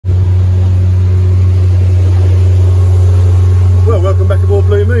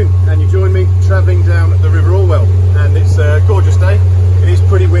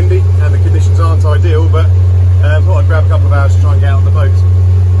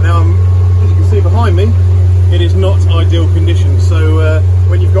ideal conditions. So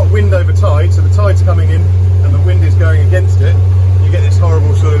when you've got wind over tide, so the tide's coming in and the wind is going against it, you get this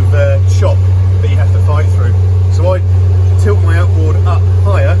horrible sort of chop that you have to fight through. So I tilt my outboard up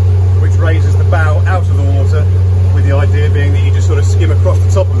higher, which raises the bow out of the water, with the idea being that you just sort of skim across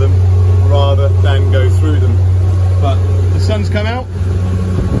the top of them rather than go through them. But the sun's come out,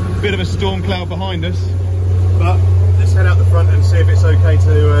 bit of a storm cloud behind us, but let's head out the front and see if it's okay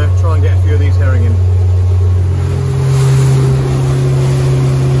to try and get a few of these herring in.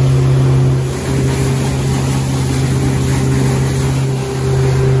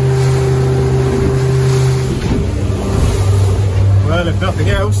 Well, if nothing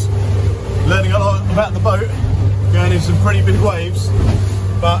else, learning a lot about the boat, going in some pretty big waves,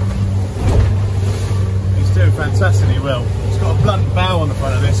 but it's doing fantastically well. It's got a blunt bow on the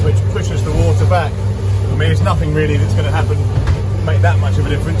front of this which pushes the water back. I mean, it's nothing really that's going to happen, make that much of a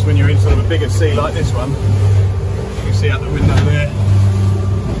difference when you're in sort of a bigger sea like this one. You can see out the window there.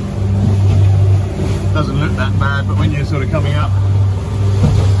 Doesn't look that bad, but when you're sort of coming up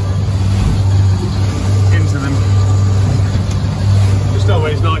into them, it's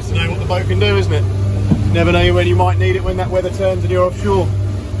always nice to know what the boat can do, isn't it? Never know when you might need it when that weather turns and you're offshore.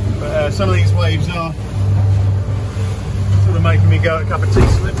 But some of these waves are sort of making me go at a cup of tea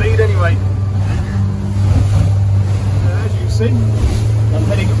slip lead anyway. As you can see, I'm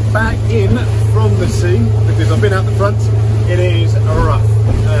heading back in from the sea because I've been out the front. It is rough.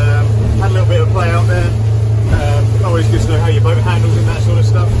 Had a little bit of play out there. Always good to know how your boat handles and that sort of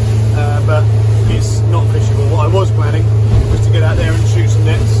stuff. But it's not fishable. What I was planning was to get out there and shoot some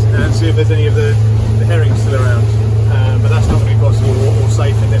nets and see if there's any of the herring still around, but that's not going to be possible or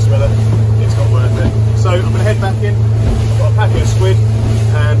safe in this weather. It's not worth it. So I'm going to head back in. I've got a packet of squid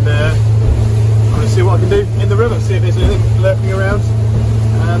and I'm going to see what I can do in the river, see if there's anything lurking around,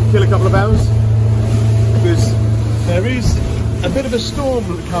 kill a couple of bows, because there is a bit of a storm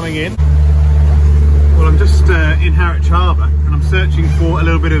coming in. Well, I'm just in Harwich harbour and I'm searching for a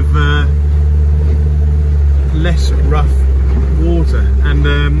little bit of less rough water, and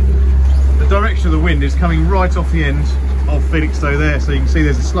the direction of the wind is coming right off the end of Felixstowe there, so you can see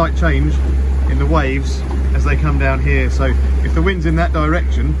there's a slight change in the waves as they come down here. So if the wind's in that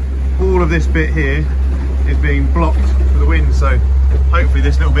direction, all of this bit here is being blocked for the wind, so hopefully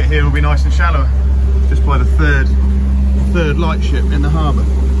this little bit here will be nice and shallow, just by the third lightship in the harbour.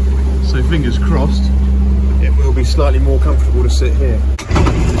 So fingers crossed it will be slightly more comfortable to sit here.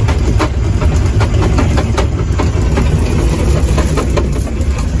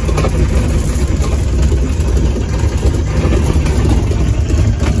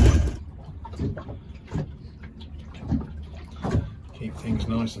 Keep things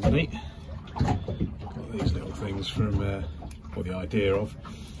nice and neat. Got these little things from, or the idea of,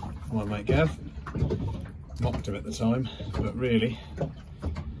 my mate Gav. Mocked him at the time, but really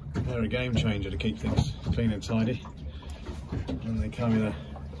they're a game changer to keep things clean and tidy. And they come in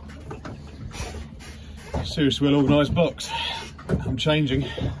a seriously well organised box. I'm changing,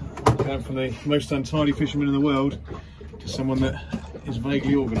 going from the most untidy fisherman in the world to someone that is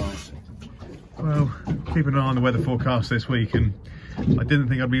vaguely organised. Well, keeping an eye on the weather forecast this week, and I didn't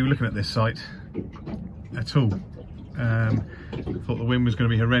think I'd be looking at this site at all. Thought the wind was going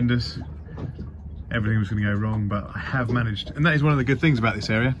to be horrendous, everything was going to go wrong, but I have managed, and that is one of the good things about this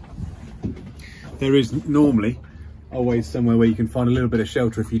area. There is normally always somewhere where you can find a little bit of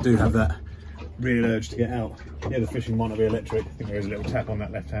shelter if you do have that real urge to get out. Yeah, the fishing might not be electric. I think there is a little tap on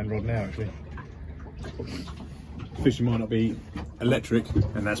that left-hand rod now, actually. Fishing might not be electric,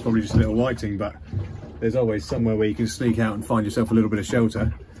 and that's probably just a little whiting, but there's always somewhere where you can sneak out and find yourself a little bit of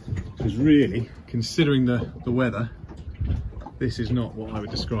shelter. Because really, considering the weather, this is not what I would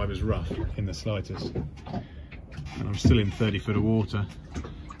describe as rough in the slightest. And I'm still in 30 foot of water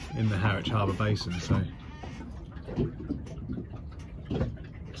in the Harwich Harbour Basin, so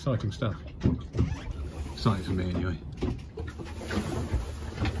exciting stuff. Exciting for me anyway.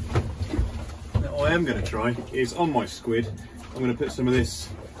 Now what I am going to try is, on my squid, I'm going to put some of this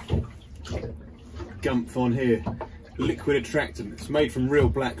gumph on here, liquid attractant. It's made from real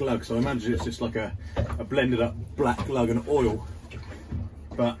black lug, so I imagine it's just like a blended up black lug and oil,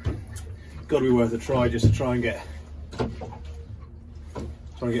 but got to be worth a try, just to try and get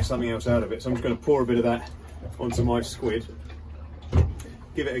something else out of it. So I'm just going to pour a bit of that onto my squid,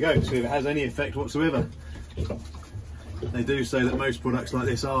 give it a go, see if it has any effect whatsoever. They do say that most products like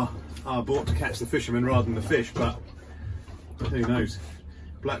this are bought to catch the fishermen rather than the fish, but who knows.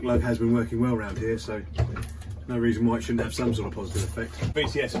 Black lug has been working well around here, so no reason why it shouldn't have some sort of positive effect.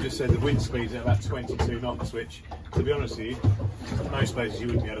 BTS have just said the wind speed's at about 22 knots, which, to be honest with you, most places you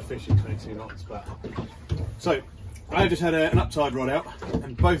wouldn't be able to fish at 22 knots. But so I just had an uptide rod out,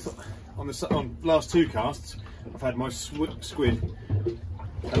 and both on last 2 casts, I've had my squid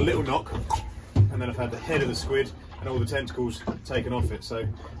a little knock, and then I've had the head of the squid and all the tentacles taken off it. So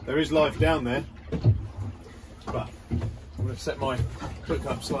there is life down there, but I'm going to set my hook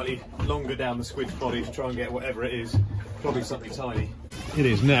up slightly longer down the squid's body to try and get whatever it is, probably something tiny. It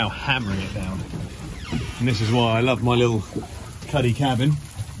is now hammering it down, and this is why I love my little cuddy cabin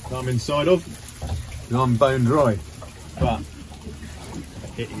that I'm inside of, because I'm bone dry. But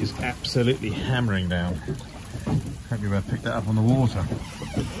it is absolutely hammering down. Hope you'll pick that up on the water,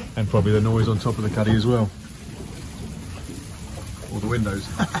 and probably the noise on top of the cuddy as well, or the windows.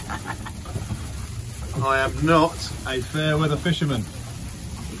 I am not a fair weather fisherman.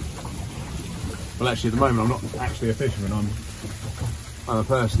 Well, actually at the moment I'm not actually a fisherman, I'm a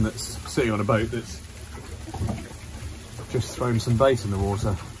person that's sitting on a boat that's just thrown some bait in the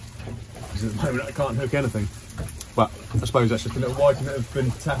water, because at the moment I can't hook anything. But I suppose that's just a little whiting that have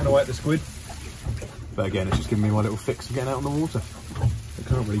been tapping away at the squid. But again, it's just giving me my little fix of getting out on the water. I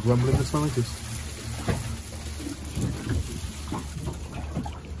can't really grumble in the slightest.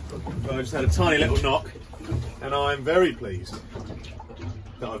 So I just had a tiny little knock, and I'm very pleased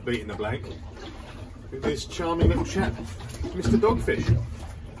that I've beaten the blank with this charming little chap, Mr. Dogfish.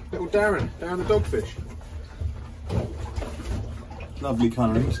 Little Darren the Dogfish. Lovely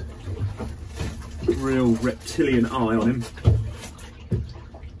colourings. Real reptilian eye on him,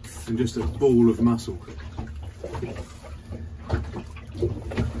 and just a ball of muscle.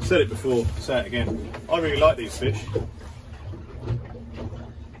 Said it before, say it again. I really like these fish.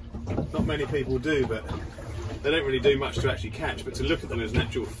 Not many people do, but they don't really do much to actually catch, but to look at them as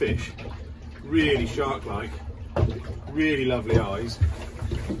natural fish, really shark-like, really lovely eyes.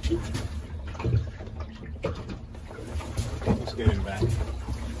 Let's get him back.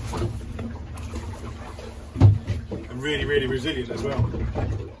 Really, really resilient as well.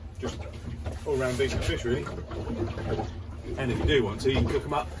 Just all round decent fish, really. And if you do want to, you can cook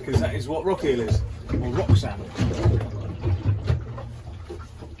them up, because that is what rock eel is, or rock salmon.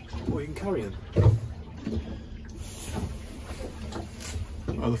 Or you can curry them.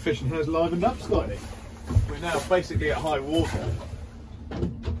 Well, the fishing has livened up slightly. We're now basically at high water.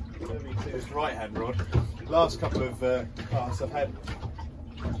 Let me see this right-hand rod. Last couple of casts I've had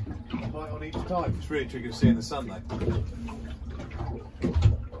light on each time. It's really tricky to see in the sun though.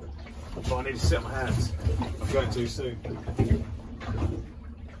 But I need to sit on my hands. I'm going too soon.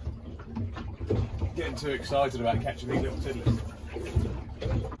 Getting too excited about catching these little tiddlers.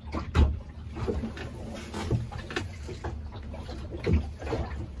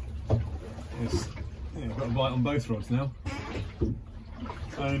 I've got a bite on both rods now.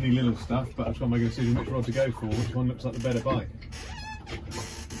 Only little stuff, but I've got to make a decision which rod to go for, which one looks like the better bite.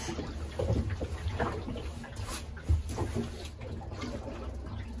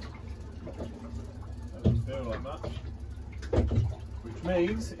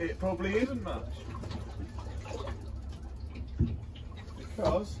 Means it probably isn't much,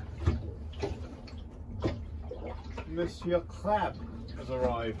 because Monsieur Crab has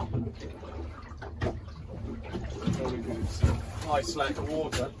arrived. Probably because it's high slack of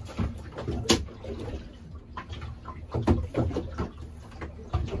water.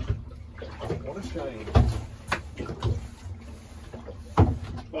 What a shame.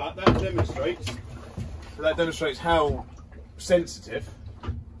 But that demonstrates how sensitive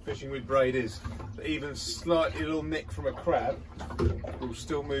fishing with braid is. That even slightly little nick from a crab will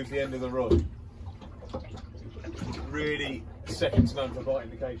still move the end of the rod. Really second to none for bite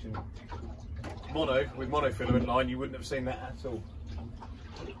indication. With monofilament line, you wouldn't have seen that at all.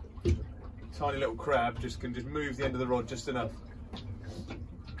 Tiny little crab can just move the end of the rod just enough.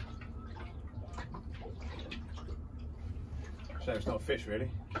 Shame it's not a fish, really.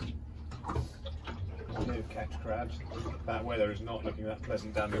 I do catch crabs. That weather is not looking that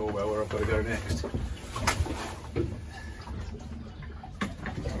pleasant down the Orwell where I've got to go next.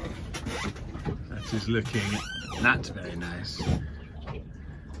 That is looking not very nice.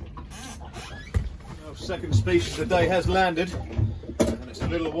 Well, second species of the day has landed, and it's a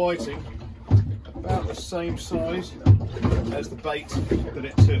little whiting, about the same size as the bait that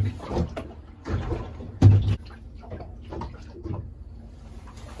it took.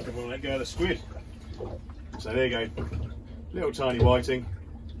 And we'll let go of the squid. So there you go, little tiny whiting.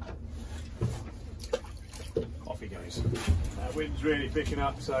 Off he goes. That wind's really picking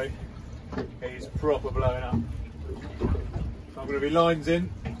up, so he's proper blowing up. I'm going to be lines in.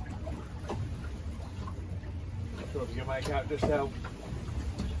 Not sure if you can make out just how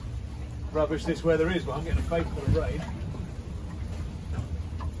rubbish this weather is, but I'm getting a faith for the rain.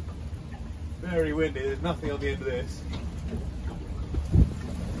 very windy. There's nothing on the end of this.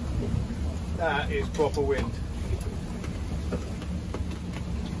 That is proper wind.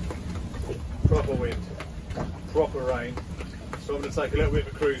 Proper wind. Proper rain. So I'm going to take a little bit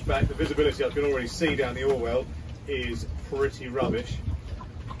of a cruise back. The visibility I can already see down the Orwell is pretty rubbish.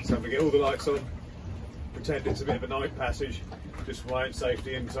 So I'm going to get all the lights on, pretend it's a bit of a night passage, just for my own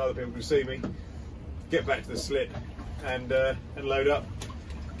safety and so other people can see me. Get back to the slit and load up.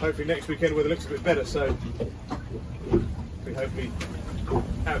 Hopefully next weekend weather looks a bit better, so we hopefully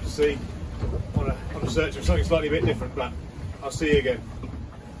out to sea on a search of something slightly a bit different, but I'll see you again.